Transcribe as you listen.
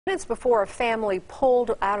Minutes before a family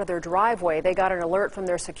pulled out of their driveway, they got an alert from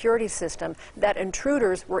their security system that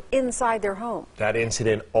intruders were inside their home. That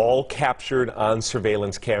incident all captured on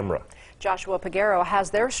surveillance camera. Joshua Piguero has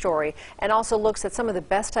their story and also looks at some of the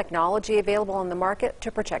best technology available on the market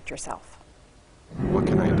to protect yourself. What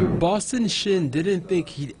can I do? Boston Shin didn't think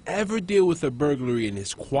he'd ever deal with a burglary in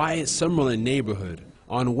his quiet Summerlin neighborhood.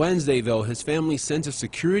 On Wednesday, though, his family's sense of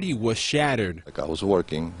security was shattered. I was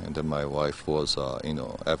working, and then my wife was,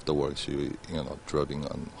 after work, she, driving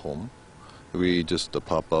on home. We just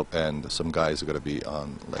pop up, and some guys are gonna be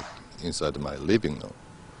on, inside my living room,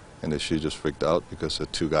 and then she just freaked out because the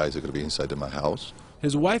two guys are gonna be inside my house.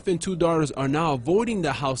 His wife and two daughters are now avoiding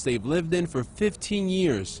the house they've lived in for 15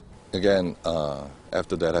 years. Again,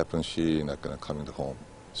 after that happened, she's not gonna come into home.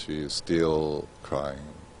 She's still crying.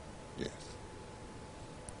 Yes.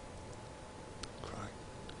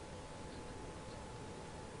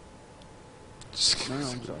 No,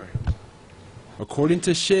 I'm sorry. According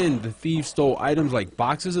to Shin, the thieves stole items like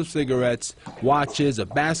boxes of cigarettes, watches, a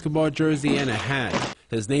basketball jersey, and a hat.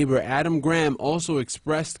 His neighbor Adam Graham also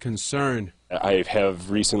expressed concern. I have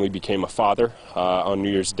recently became a father on New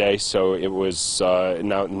Year's Day, so it was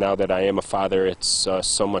now that I am a father, it's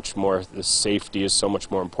so much more, the safety is so much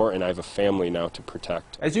more important. I have a family now to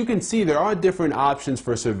protect. As you can see, there are different options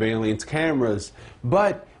for surveillance cameras,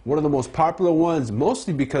 but one of the most popular ones,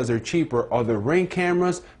 mostly because they're cheaper, are the Ring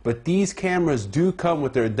cameras, but these cameras do come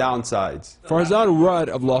with their downsides. Farzad Rudd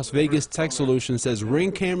of Las Vegas Tech Solutions says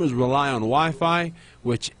Ring cameras rely on Wi-Fi,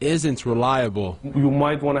 which isn't reliable. You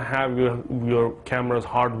might want to have your cameras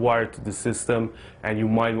hardwired to the system, and you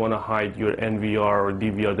might want to hide your NVR or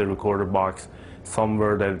DVR, the recorder box,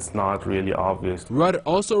 somewhere that it's not really obvious. Rudd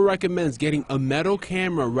also recommends getting a metal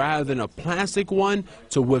camera rather than a plastic one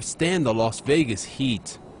to withstand the Las Vegas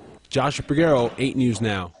heat. Joshua Piguero, 8 News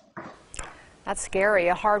Now. That's scary.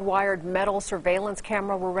 A hardwired metal surveillance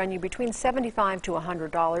camera will run you between $75 to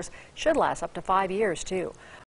 $100. Should last up to 5 years, too.